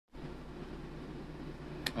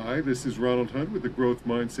Hi, this is Ronald Hunt with the Growth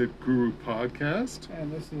Mindset Guru podcast.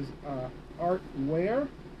 And this is Art Ware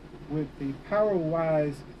with the Power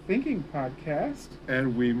Wise Thinking podcast.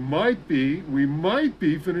 And we might be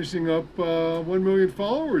finishing up 1 million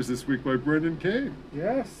followers this week by Brendan Kane.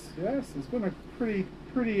 Yes. It's been a pretty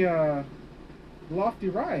lofty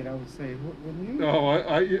ride, I would say, wouldn't you?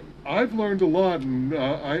 No, I've learned a lot, and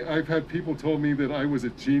I've had people told me that I was a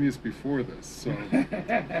genius before this. So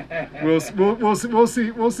we'll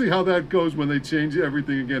see how that goes when they change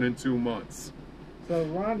everything again in 2 months. So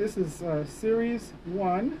Ron, this is series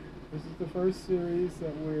 1. This is the first series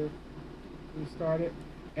that we started,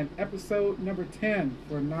 and episode number 10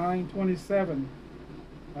 for 9/27,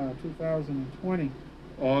 2020.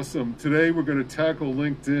 Awesome. Today we're going to tackle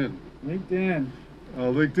LinkedIn.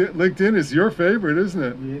 LinkedIn is your favorite, isn't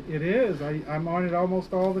it? It is. I'm on it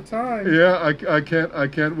almost all the time. Yeah, I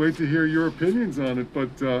can't wait to hear your opinions on it.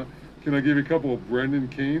 But can I give you a couple of Brendan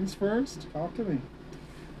Kane's first? Talk to me.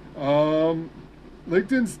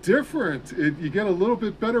 LinkedIn's different. You get a little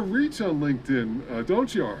bit better reach on LinkedIn,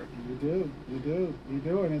 don't you, Art? You do,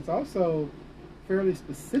 and it's also fairly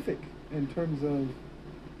specific in terms of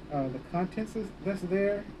the contents that's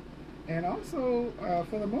there. And also,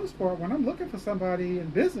 for the most part, when I'm looking for somebody in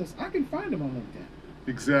business, I can find them on LinkedIn.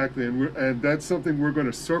 Exactly, and that's something we're going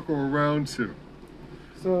to circle around to.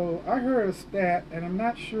 So I heard a stat, and I'm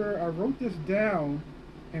not sure. I wrote this down,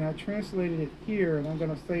 and I translated it here, and I'm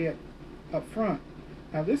going to say it up front.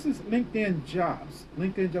 Now, this is LinkedIn Jobs,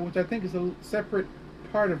 which I think is a separate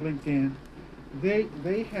part of LinkedIn.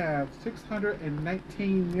 They have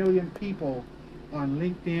 619 million people on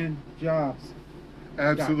LinkedIn Jobs.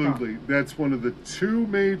 Absolutely. That's one of the 2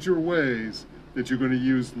 major ways that you're going to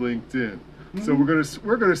use LinkedIn. Mm-hmm. So we're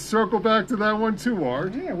going to circle back to that one too,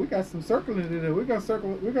 Art. Yeah, we got some circling to do. We're going to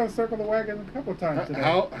circle the wagon a couple times today.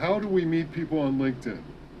 How do we meet people on LinkedIn?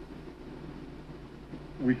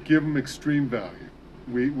 We give them extreme value.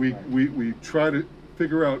 We try to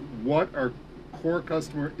figure out what our core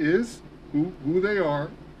customer is, who they are,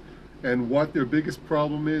 and what their biggest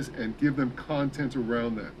problem is, and give them content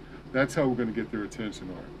around that. That's how we're going to get their attention,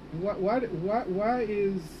 Art. Why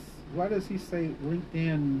does he say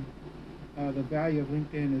LinkedIn? The value of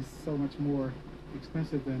LinkedIn is so much more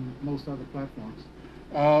expensive than most other platforms.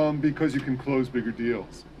 Because you can close bigger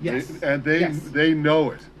deals. Yes. They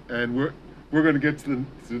know it, and we're going to get to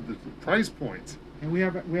the price points. And we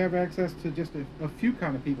have access to just a few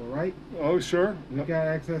kind of people, right? Oh, sure. We've got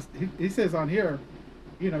access. He says on here,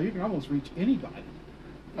 you can almost reach anybody.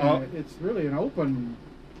 It's really an open.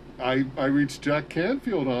 I reached Jack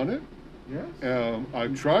Canfield on it. Yes.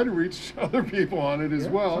 I've tried to reach other people on it as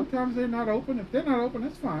well. Sometimes they're not open. If they're not open,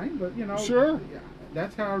 that's fine. But Sure. Yeah,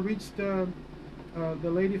 that's how I reached the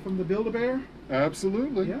lady from the Build-A-Bear.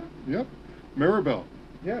 Absolutely. Yeah. Yep. Maribel.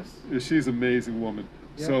 Yes. She's an amazing woman.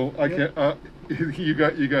 Yep. So I can't.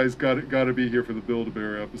 You guys got to be here for the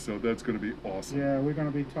Build-A-Bear episode. That's going to be awesome. Yeah, we're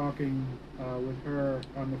going to be talking with her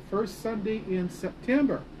on the first Sunday in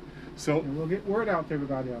September. So and we'll get word out to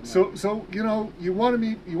everybody on that. So you want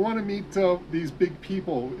to meet these big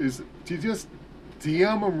people. Do you just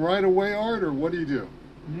DM them right away, Art, or what do you do?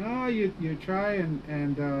 No, you try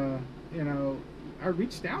and I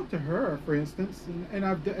reached out to her, for instance, and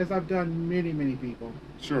I've done many people.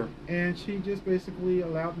 Sure. And she just basically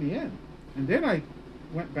allowed me in, and then I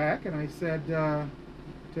went back and I said to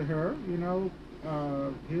her,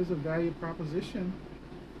 here's a value proposition,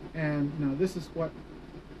 and this is what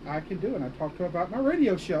I can do. And I talked to her about my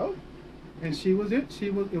radio show, and it was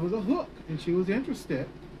a hook, and she was interested.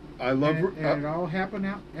 I love and it all happened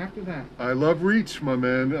after that. I love reach, my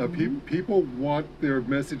man. People want their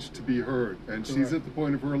message to be heard, and Correct. She's at the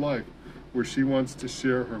point of her life where she wants to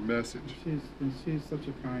share her message. She's such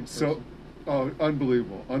a kind person. So,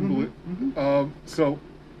 unbelievable. Mm-hmm. So,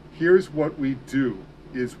 here's what we do: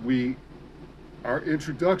 is our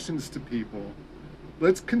introductions to people.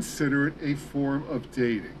 Let's consider it a form of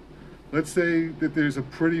dating. Let's say that there's a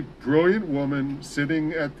pretty brilliant woman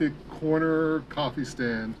sitting at the corner coffee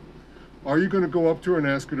stand. Are you going to go up to her and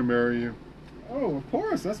ask her to marry you? Oh, of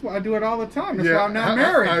course. That's why I do it all the time. That's why I'm not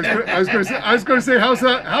married. I was going to say, how's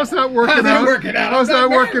that working out? How's that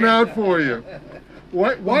working out for you?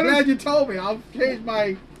 I'm glad you told me. I'll change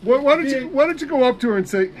my. Why don't you go up to her and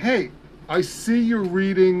say, "Hey, I see you're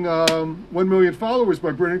reading 1 Million Followers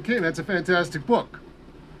by Brendan Kane. That's a fantastic book."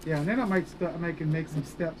 Yeah, and then I might make some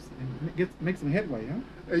steps and make some headway,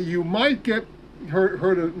 huh? You might get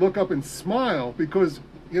her to look up and smile because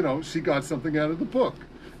she got something out of the book,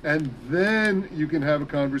 and then you can have a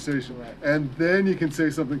conversation, right. And then you can say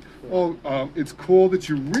something. Right. Oh, it's cool that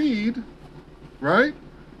you read, right?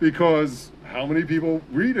 Because how many people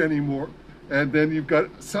read anymore? And then you got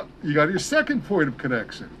your second point of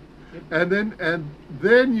connection, and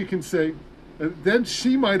then you can say, then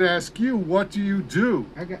she might ask you, what do you do?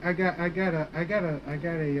 I got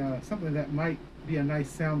a something that might be a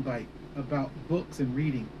nice soundbite about books and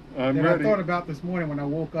reading. I'm that ready. I thought about this morning when I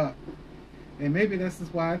woke up, and maybe this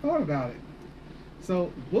is why I thought about it.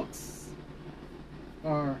 So books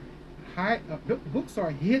are books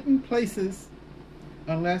are hidden places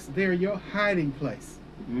unless they're your hiding place.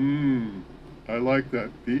 I like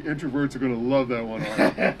that. The introverts are going to love that one.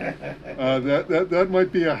 That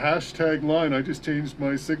might be a hashtag line. I just changed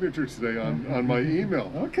my signature today on my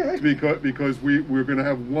email. Okay. Because we're going to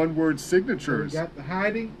have one-word So signatures. we got the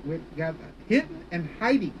hiding, we got the hidden and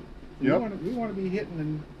hiding. Yep. We want to be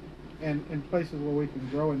hidden in places where we can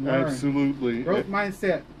grow and learn. Absolutely. Growth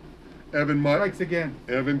mindset Evan strikes again.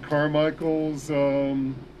 Evan Carmichael's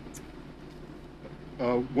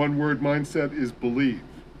one-word mindset is believe.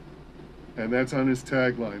 And that's on his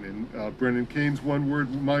tagline. And Brendan Kane's one-word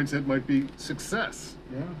mindset might be success.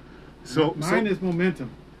 Yeah. So Mine is momentum.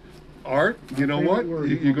 Art, you know what? favorite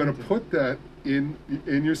word is You're going to momentum. put that in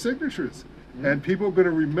your signatures. Yeah. And people are going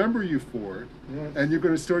to remember you for it. Yes. And you're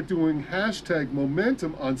going to start doing hashtag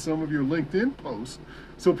momentum on some of your LinkedIn posts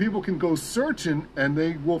so people can go searching and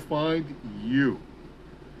they will find you.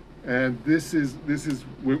 And we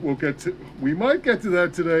might get to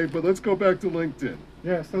that today, but let's go back to LinkedIn.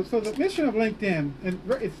 Yeah, so the mission of LinkedIn, and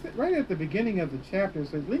it's right at the beginning of the chapter, it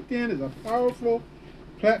says LinkedIn is a powerful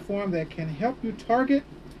platform that can help you target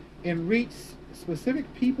and reach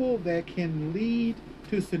specific people that can lead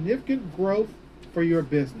to significant growth for your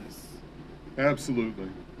business. Absolutely.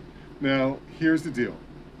 Now, here's the deal.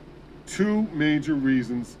 2 major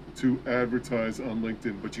reasons to advertise on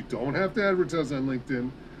LinkedIn, but you don't have to advertise on LinkedIn.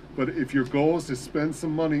 But if your goal is to spend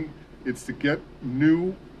some money, it's to get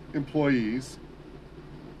new employees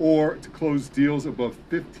or to close deals above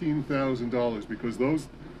 $15,000, because those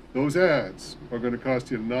ads are going to cost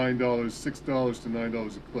you $6 to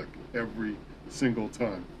 $9 a click every single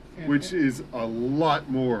time, which is a lot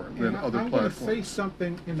more than other I'm going to platforms. say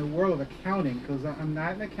something in the world of accounting, because I'm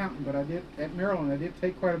not an accountant, but I did at Maryland. I did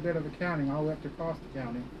take quite a bit of accounting, all the way up to cost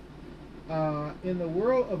accounting. In the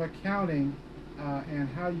world of accounting and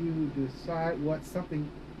how you decide what something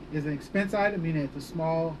is an expense item, meaning it's a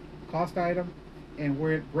small cost item, and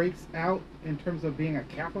where it breaks out in terms of being a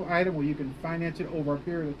capital item where you can finance it over a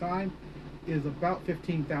period of time, is about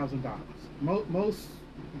 $15,000. Most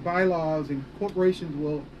bylaws and corporations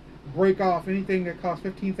will break off anything that costs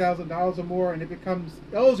 $15,000 or more, and it becomes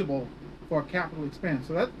eligible for a capital expense.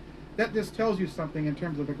 So that just tells you something in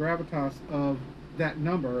terms of the gravitas of that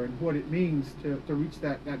number and what it means to reach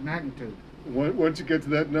that magnitude. Once you get to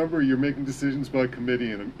that number, you're making decisions by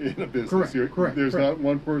committee in a business. Correct. There's not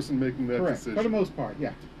one person making that Correct. decision. For the most part,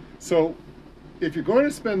 yeah. So, if you're going to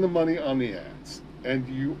spend the money on the ads, and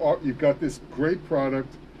you've got this great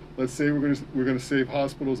product, let's say we're going to save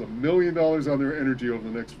hospitals $1 million on their energy over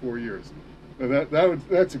the next 4 years. Now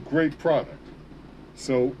that's a great product.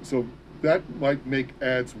 So that might make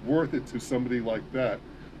ads worth it to somebody like that.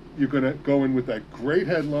 You're going to go in with that great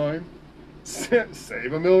headline. Save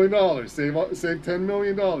 $1 million, save $10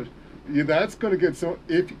 million. That's going to get so.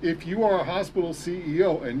 If you are a hospital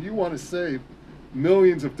CEO and you want to save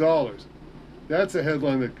millions of dollars, that's a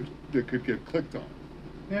headline that could get clicked on.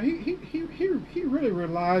 Now he really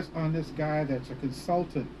relies on this guy that's a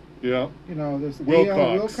consultant. Yeah. You know, this Wilcox.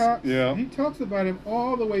 A.L. Wilcox. Yeah. He talks about him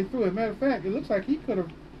all the way through. As a matter of fact, it looks like he could have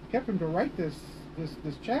kept him to write this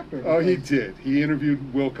chapter. Oh, he did. He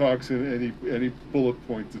interviewed Wilcox and he bullet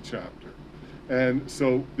points the chapter. And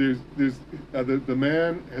so there's the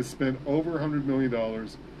man has spent over $100 million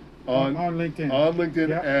on LinkedIn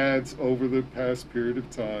Yep. ads over the past period of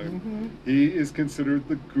time. Mm-hmm. He is considered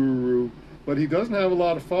the guru, but he doesn't have a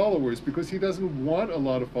lot of followers because he doesn't want a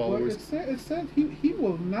lot of Well, followers. it says he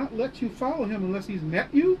will not let you follow him unless he's met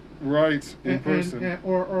you Right, in person.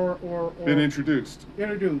 or Been introduced.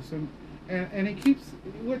 introduced, and he keeps,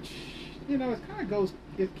 which, you know, it's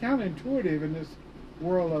counterintuitive in this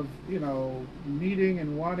world of, you know, needing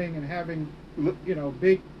and wanting and having, you know,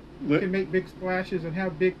 can make big splashes and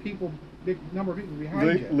have big number of people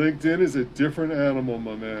behind you. LinkedIn is a different animal,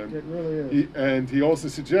 my man. It really is. And he also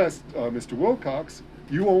suggests, Mr. Wilcox,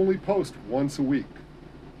 you only post once a week.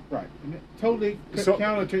 Right. And it totally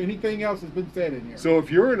counter to anything else that's been said in here. So if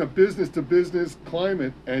you're in a business-to-business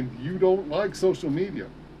climate and you don't like social media,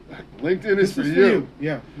 LinkedIn is for you.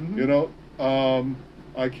 Yeah. Mm-hmm. You know,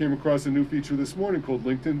 I came across a new feature this morning called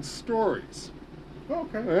LinkedIn Stories.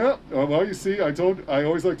 Okay. Yeah. Well, you see, I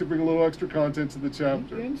always like to bring a little extra content to the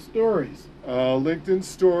chapter. LinkedIn stories. LinkedIn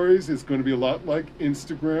Stories is going to be a lot like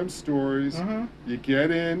Instagram Stories. Uh-huh. You get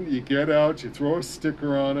in, you get out, you throw a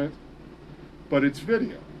sticker on it, but it's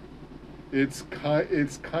video. It's kind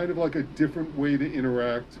of like a different way to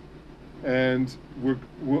interact, and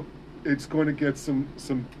it's going to get some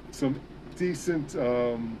decent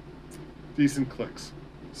decent clicks.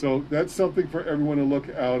 So that's something for everyone to look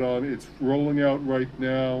out on. It's rolling out right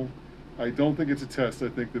now. I don't think it's a test. I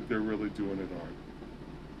think that they're really doing it hard.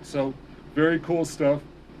 So very cool stuff.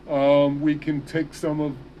 We can take some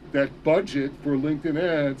of that budget for LinkedIn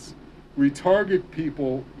ads, retarget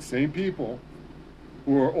people, same people,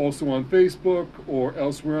 who are also on Facebook or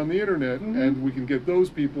elsewhere on the internet, and we can get those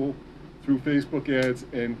people through Facebook ads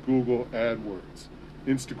and Google AdWords.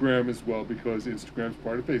 Instagram as well, because Instagram's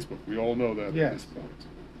part of Facebook. We all know that at this point.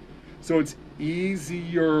 So it's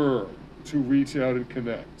easier to reach out and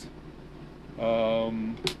connect.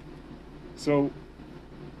 So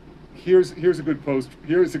here's a good post.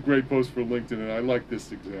 Here's a great post for LinkedIn, and I like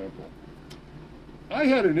this example. I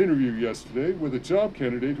had an interview yesterday with a job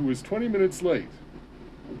candidate who was 20 minutes late.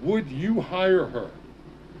 Would you hire her?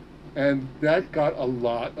 And that got a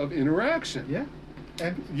lot of interaction. Yeah.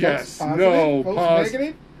 And yes, positive, no,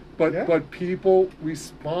 negative. But people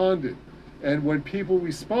responded. And when people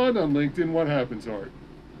respond on LinkedIn, what happens, Art?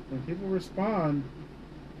 When people respond,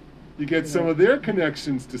 you get some of their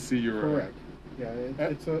connections to see your correct. Yeah,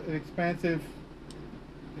 it's an expansive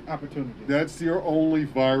opportunity. That's your only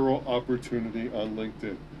viral opportunity on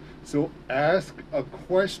LinkedIn. So ask a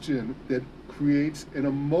question that creates an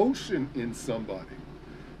emotion in somebody.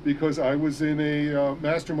 Because I was in a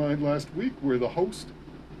mastermind last week where the host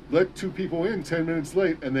let two people in 10 minutes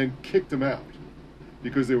late and then kicked them out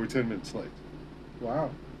because they were 10 minutes late. Wow.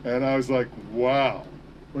 And I was like, wow.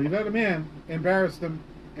 Well, you let them in, embarrass them,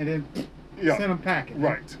 and then send them packing.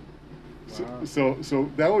 Right. Wow. So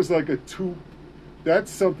that was like that's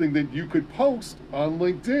something that you could post on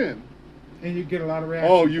LinkedIn. And you get a lot of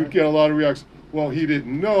reactions. Oh, you get a lot of reactions. Well, he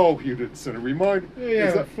didn't know. He didn't send a reminder.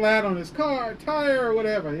 Yeah, flat on his car, tire, or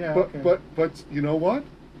whatever. Yeah. But you know what?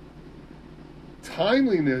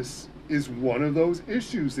 Timeliness is one of those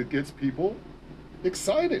issues that gets people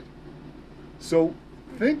excited. So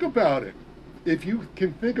think about it. If you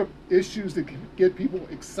can think of issues that can get people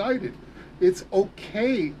excited, it's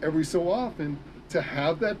okay every so often to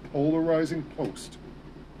have that polarizing post,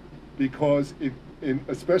 because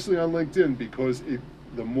especially on LinkedIn, because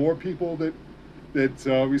the more people that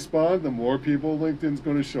respond, the more people LinkedIn's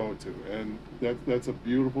going to show it to, and that's a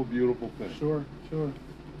beautiful, beautiful thing. Sure.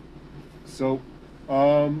 So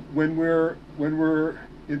when we're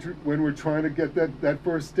trying to get that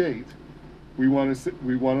first date, we want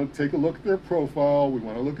to take a look at their profile. We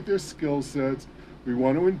want to look at their skill sets. We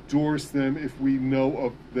want to endorse them if we know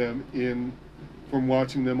of them from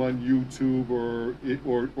watching them on YouTube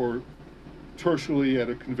or tertiary at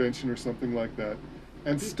a convention or something like that.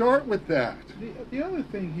 And start with that. The other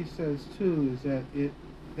thing he says too is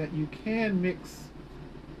that you can mix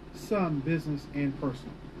some business and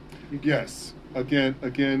personal. Yes.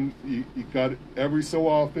 Again, you got every so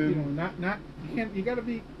often. You got to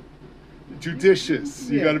be judicious.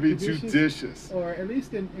 You got to be judicious, or at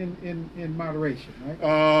least in moderation,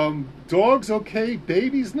 right? Dogs okay,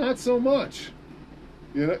 babies not so much.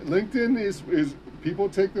 You know, LinkedIn is people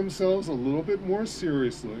take themselves a little bit more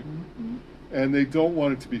seriously, and they don't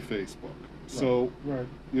want it to be Facebook. So, right.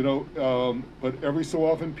 You know, but every so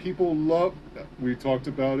often people love. We talked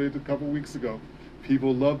about it a couple weeks ago.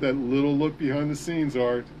 People love that little look behind the scenes,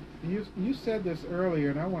 Art. You said this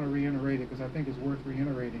earlier, and I want to reiterate it because I think it's worth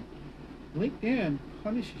reiterating. LinkedIn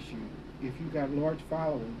punishes you if you got large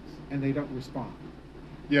followings and they don't respond.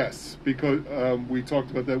 Yes, because we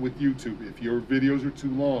talked about that with YouTube. If your videos are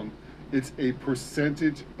too long, it's a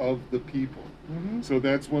percentage of the people. So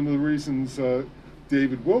that's one of the reasons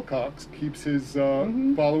David Wilcox keeps his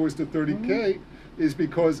followers to 30K is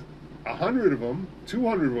because 100 of them,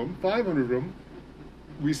 200 of them, 500 of them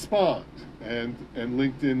respond, and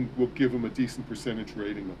LinkedIn will give them a decent percentage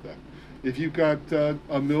rating of that. If you've got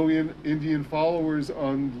 1 million Indian followers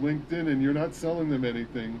on LinkedIn and you're not selling them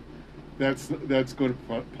anything, that's going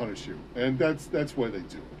to punish you, and that's why they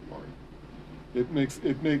do it, Mark. It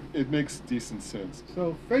makes decent sense.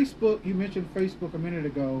 So Facebook, you mentioned Facebook a minute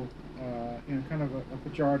ago, in kind of a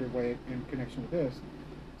pejorative way in connection with this.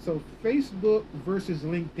 So Facebook versus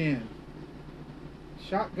LinkedIn,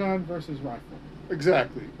 shotgun versus rifle.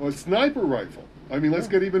 Exactly. Well, a sniper rifle. I mean, let's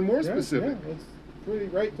get even more specific. Yeah, it's pretty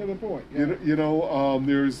right to the point. Yeah.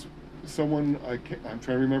 There's someone I'm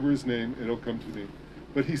trying to remember his name. It'll come to me,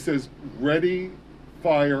 but he says ready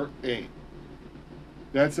fire, aim.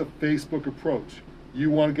 That's a Facebook approach. You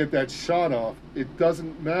want to get that shot off. It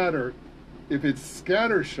doesn't matter if it's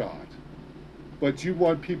scattershot, but you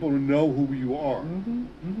want people to know who you are.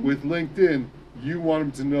 With LinkedIn, you want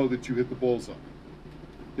them to know that you hit the bullseye,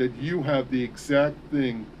 that you have the exact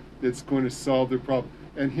thing that's going to solve their problem.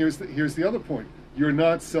 And here's the other point. You're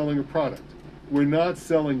not selling a product. We're not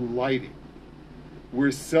selling lighting.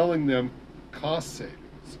 We're selling them cost savings.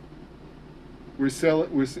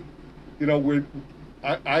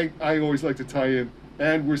 I always like to tie in,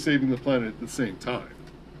 and we're saving the planet at the same time.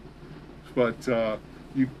 But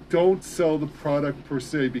you don't sell the product per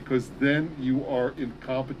se, because then you are in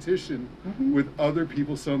competition with other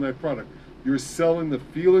people selling that product. You're selling the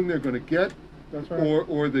feeling they're going to get, That's right.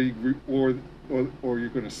 or you're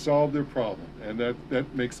going to solve their problem, and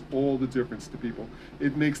that makes all the difference to people.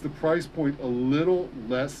 It makes the price point a little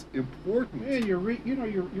less important. Yeah, you're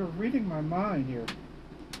reading my mind here.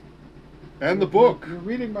 And the book. You're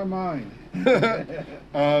reading my mind.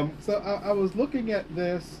 So I was looking at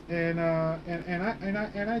this, and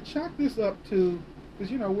I chalked this up to,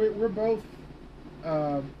 because we're both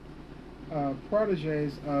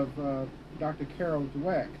proteges of Dr. Carol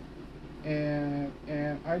Dweck, and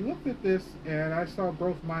I looked at this and I saw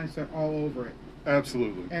growth mindset all over it.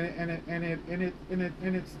 Absolutely. And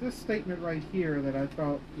it's this statement right here that I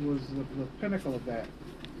thought was the pinnacle of that.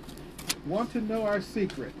 Want to know our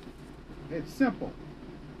secret? It's simple.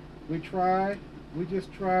 We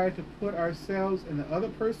just try to put ourselves in the other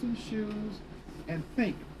person's shoes and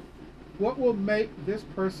think, what will make this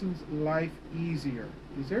person's life easier?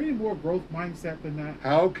 Is there any more growth mindset than that?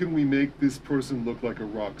 How can we make this person look like a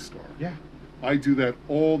rock star? Yeah. I do that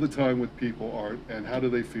all the time with people, Art, and how do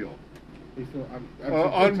they feel? They feel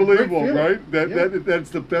unbelievable, right? Yeah. That's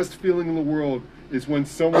the best feeling in the world, is when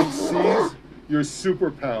someone sees your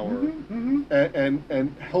superpower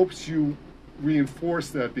and helps you reinforce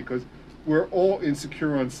that, because we're all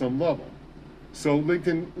insecure on some level. So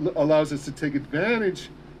LinkedIn allows us to take advantage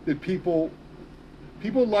that people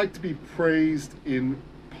like to be praised in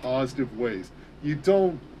positive ways. You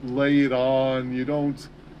don't lay it on. You don't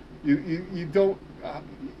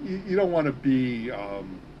want to be. I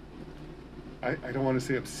don't want to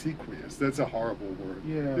say obsequious. That's a horrible word.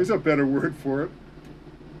 Yeah. There's a better word for it.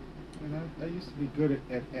 And I used to be good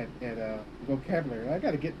at vocabulary. I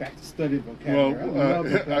got to get back to studying vocabulary. Well,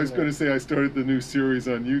 I was going to say I started the new series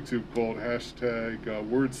on YouTube called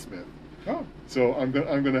 #Wordsmith. Oh. So I'm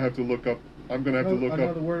going to have to look up. I'm going to have to look another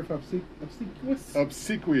up word for obsequious.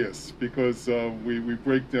 Obsequious, because we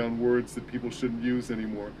break down words that people shouldn't use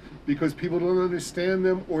anymore, because people don't understand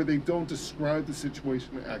them or they don't describe the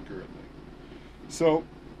situation accurately. So,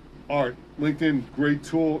 Art, LinkedIn, great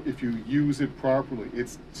tool if you use it properly.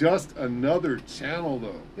 It's just another channel,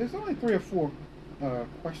 though. There's only 3 or 4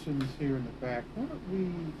 questions here in the back. Why don't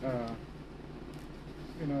we,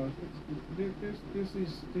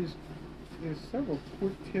 there's several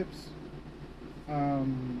quick tips.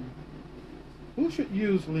 Who should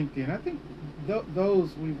use LinkedIn? I think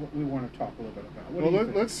those we want to talk a little bit about. What do you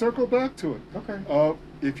think? Let's circle back to it. Okay.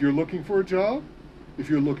 If you're looking for a job, if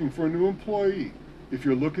you're looking for a new employee, if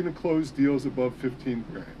you're looking to close deals above 15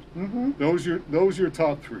 grand, those are your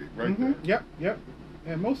top 3 right there. Yep.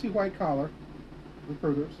 And mostly white collar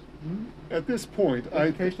recruiters. At this point,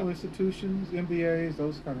 educational institutions, MBAs,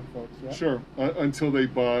 those kind of folks. Yeah. Sure, until they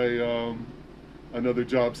buy another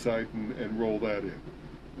job site and roll that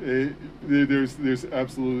in. There's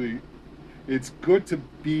absolutely, it's good to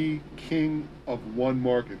be king of one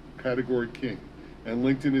market, category king, and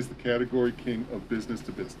LinkedIn is the category king of business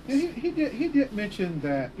to business. Yeah, he did mention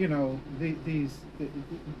that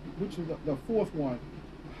which is the 4th one,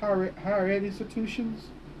 higher ed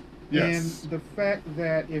institutions. Yes. And the fact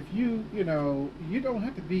that if you don't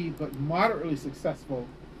have to be but moderately successful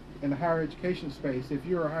in the higher education space, if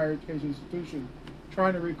you're a higher education institution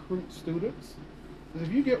trying to recruit students, because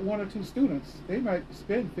if you get 1 or 2 students, they might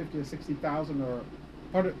spend $50,000 or $60,000 or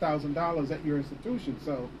 $100,000 at your institution.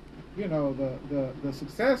 So, the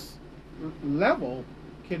success level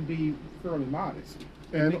can be fairly modest.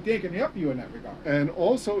 And they can help you in that regard. And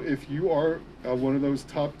also, if you are one of those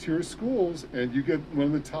top tier schools and you get one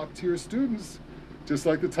of the top tier students, just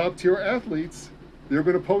like the top tier athletes, they're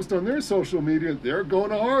going to post on their social media, they're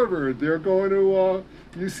going to Harvard, they're going to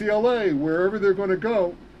UCLA, wherever they're going to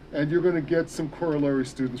go, and you're going to get some corollary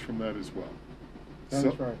students from that as well.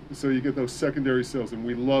 That's right. So you get those secondary sales, and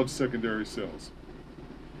we love secondary sales.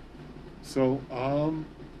 So,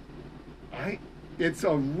 it's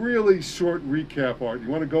a really short recap, Art. You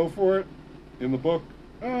want to go for it in the book?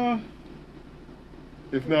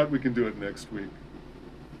 If not, we can do it next week.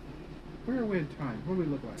 Where are we in time? What do we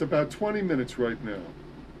look like? It's about 20 minutes right now.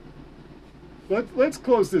 Let's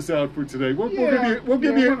close this out for today. We'll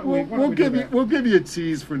give you a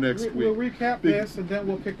tease for next week. We'll recap this and then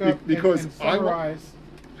we'll pick up because and summarize.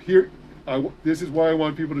 This is why I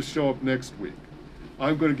want people to show up next week.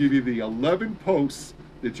 I'm going to give you the 11 posts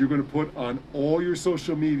that you're going to put on all your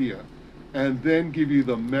social media, and then give you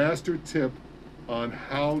the master tip on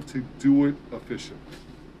how to do it efficiently.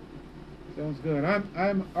 Sounds good.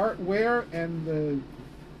 I'm Art Ware and the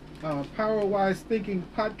PowerWise Thinking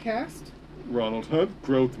podcast. Ronald Hunt,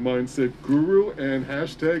 growth mindset guru, and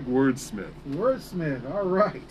hashtag wordsmith. Wordsmith. All right.